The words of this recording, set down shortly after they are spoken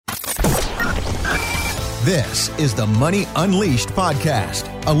This is the Money Unleashed podcast,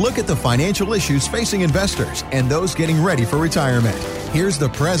 a look at the financial issues facing investors and those getting ready for retirement. Here's the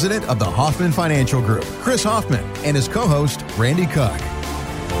president of the Hoffman Financial Group, Chris Hoffman, and his co-host, Randy Cook.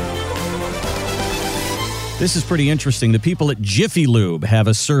 This is pretty interesting. The people at Jiffy Lube have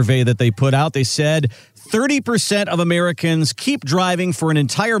a survey that they put out. They said 30% of Americans keep driving for an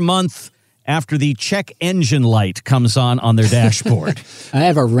entire month after the check engine light comes on their dashboard. I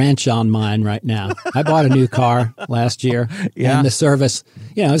have a wrench on mine right now. I bought a new car last year, and the service,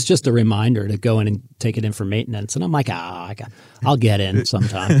 it's just a reminder to go in and take it in for maintenance. And I'm like, I'll get in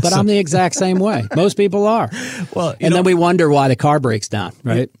sometime. But I'm the exact same way. Most people are. Well, then we wonder why the car breaks down,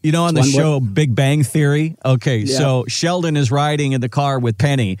 right? On the show Big Bang Theory, so Sheldon is riding in the car with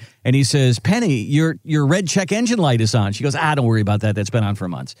Penny, and he says, Penny, your red check engine light is on. She goes, don't worry about that. That's been on for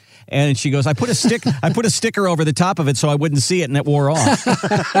months. And she goes, I put a sticker over the top of it so I wouldn't see it, and it wore off.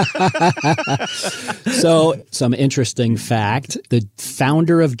 So, some interesting fact, the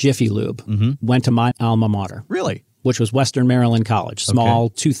founder of Jiffy Lube went to my alma mater. Really? Which was Western Maryland College, small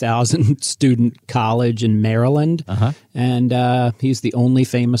 2,000 student college in Maryland. And he's the only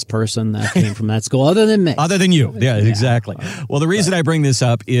famous person that came from that school other than me. Other than you. Yeah, exactly. Well, the reason I bring this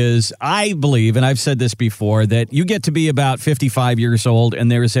up is I believe, and I've said this before, that you get to be about 55 years old and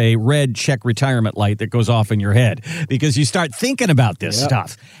there's a red check retirement light that goes off in your head because you start thinking about this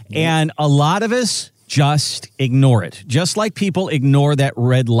stuff. And a lot of us just ignore it, just like people ignore that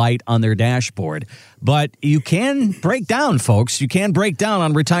red light on their dashboard. But you can break down, folks. You can break down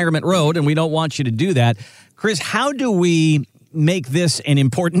on Retirement Road, and we don't want you to do that. Chris, how do we make this an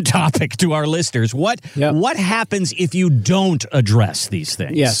important topic to our listeners? What happens if you don't address these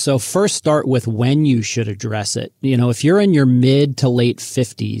things? Yeah, so first start with when you should address it. If you're in your mid to late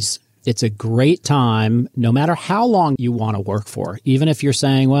 50s, it's a great time, no matter how long you want to work for. Even if you're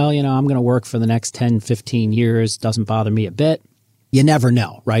saying, well, I'm going to work for the next 10, 15 years, doesn't bother me a bit. You never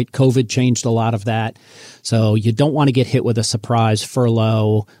know, right? COVID changed a lot of that. So you don't want to get hit with a surprise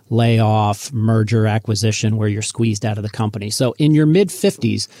furlough, layoff, merger, acquisition where you're squeezed out of the company. So in your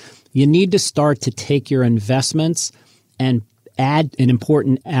mid-50s, you need to start to take your investments and add an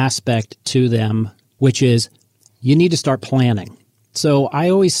important aspect to them, which is you need to start planning. So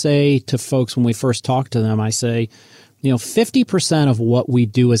I always say to folks when we first talk to them, I say, 50% of what we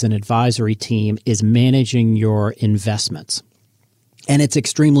do as an advisory team is managing your investments. And it's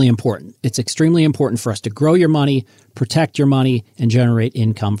extremely important. It's extremely important for us to grow your money, protect your money, and generate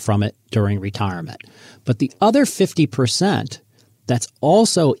income from it during retirement. But the other 50% that's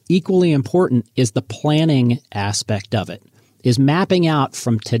also equally important is the planning aspect of it. Is mapping out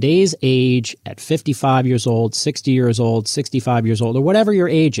from today's age at 55 years old, 60 years old, 65 years old, or whatever your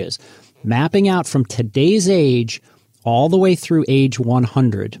age is, mapping out from today's age all the way through age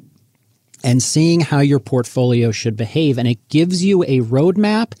 100 and seeing how your portfolio should behave. And it gives you a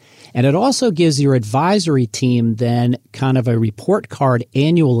roadmap, and it also gives your advisory team then kind of a report card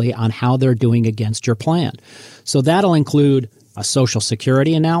annually on how they're doing against your plan. So that'll include a Social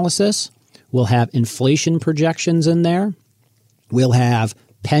Security analysis. We'll have inflation projections in there. We'll have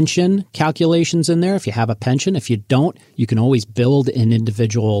pension calculations in there if you have a pension. If you don't, you can always build an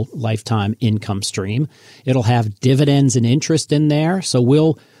individual lifetime income stream. It'll have dividends and interest in there. So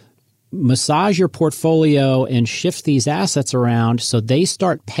we'll massage your portfolio and shift these assets around so they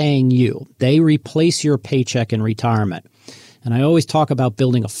start paying you. They replace your paycheck in retirement. And I always talk about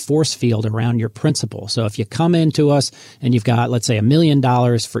building a force field around your principal. So if you come into us and you've got, let's say, $1 million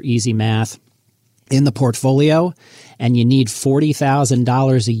for easy math in the portfolio, and you need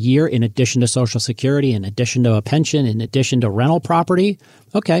 $40,000 a year in addition to Social Security, in addition to a pension, in addition to rental property,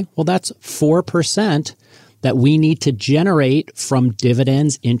 okay, well, that's 4% that we need to generate from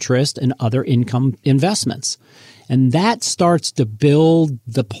dividends, interest, and other income investments. And that starts to build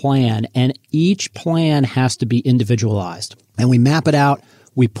the plan, and each plan has to be individualized. And we map it out.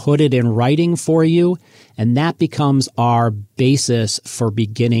 We put it in writing for you, and that becomes our basis for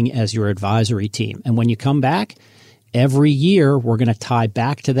beginning as your advisory team. And when you come back, every year we're going to tie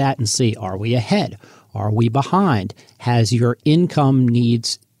back to that and see, are we ahead? Are we behind? Has your income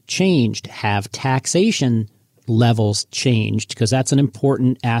needs changed? Have taxation levels changed? Because that's an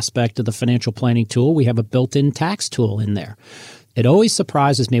important aspect of the financial planning tool. We have a built-in tax tool in there. It always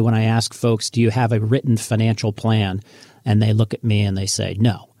surprises me when I ask folks, do you have a written financial plan? And they look at me and they say,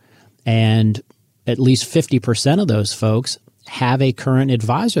 no. And at least 50% of those folks have a current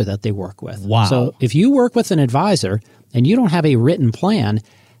advisor that they work with. Wow. So if you work with an advisor and you don't have a written plan,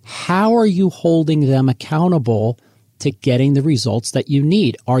 how are you holding them accountable to getting the results that you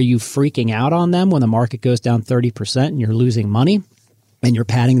need? Are you freaking out on them when the market goes down 30% and you're losing money? and you're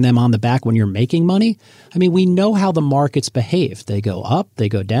patting them on the back when you're making money. I mean, we know how the markets behave. They go up, they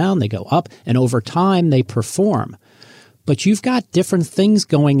go down, they go up, and over time they perform. But you've got different things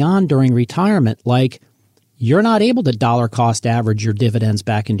going on during retirement, like you're not able to dollar cost average your dividends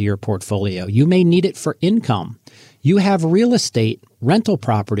back into your portfolio. You may need it for income. You have real estate, rental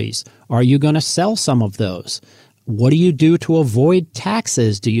properties. Are you going to sell some of those? What do you do to avoid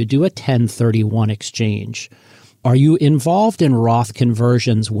taxes? Do you do a 1031 exchange? Are you involved in Roth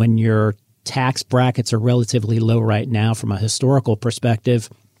conversions when your tax brackets are relatively low right now from a historical perspective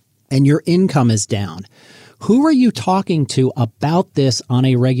and your income is down? Who are you talking to about this on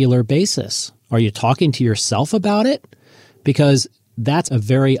a regular basis? Are you talking to yourself about it? Because that's a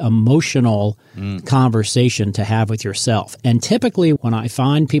very emotional conversation to have with yourself. And typically when I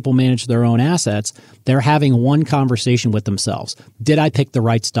find people manage their own assets, they're having one conversation with themselves. Did I pick the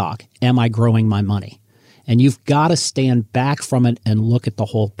right stock? Am I growing my money? And you've got to stand back from it and look at the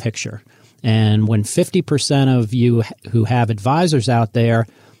whole picture. And when 50% of you who have advisors out there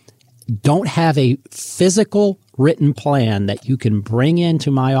don't have a physical written plan that you can bring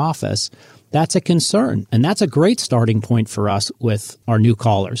into my office, that's a concern. And that's a great starting point for us with our new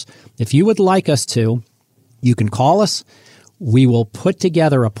callers. If you would like us to, you can call us. We will put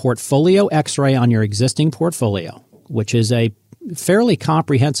together a portfolio x-ray on your existing portfolio, which is a fairly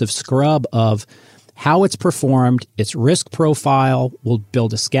comprehensive scrub of how it's performed, its risk profile. We'll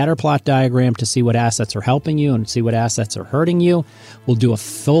build a scatter plot diagram to see what assets are helping you and see what assets are hurting you. We'll do a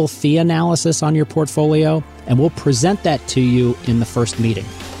full fee analysis on your portfolio, and we'll present that to you in the first meeting.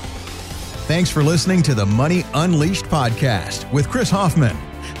 Thanks for listening to the Money Unleashed podcast with Chris Hoffman.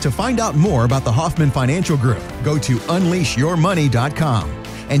 To find out more about the Hoffman Financial Group, go to unleashyourmoney.com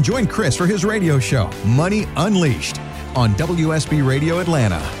and join Chris for his radio show, Money Unleashed, on WSB Radio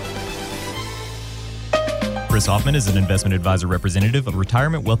Atlanta. Chris Hoffman is an investment advisor representative of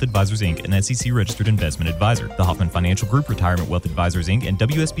Retirement Wealth Advisors, Inc., an SEC-registered investment advisor. The Hoffman Financial Group, Retirement Wealth Advisors, Inc., and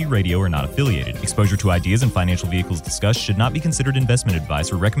WSB Radio are not affiliated. Exposure to ideas and financial vehicles discussed should not be considered investment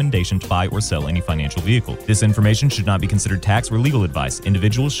advice or recommendation to buy or sell any financial vehicle. This information should not be considered tax or legal advice.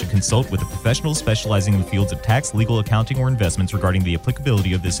 Individuals should consult with a professional specializing in the fields of tax, legal, accounting, or investments regarding the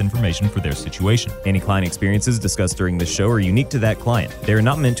applicability of this information for their situation. Any client experiences discussed during this show are unique to that client. They are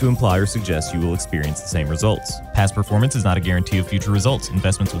not meant to imply or suggest you will experience the same results. Past performance is not a guarantee of future results.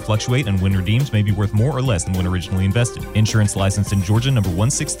 Investments will fluctuate, and when redeemed may be worth more or less than when originally invested. Insurance licensed in Georgia, number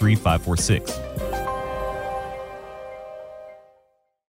 163546.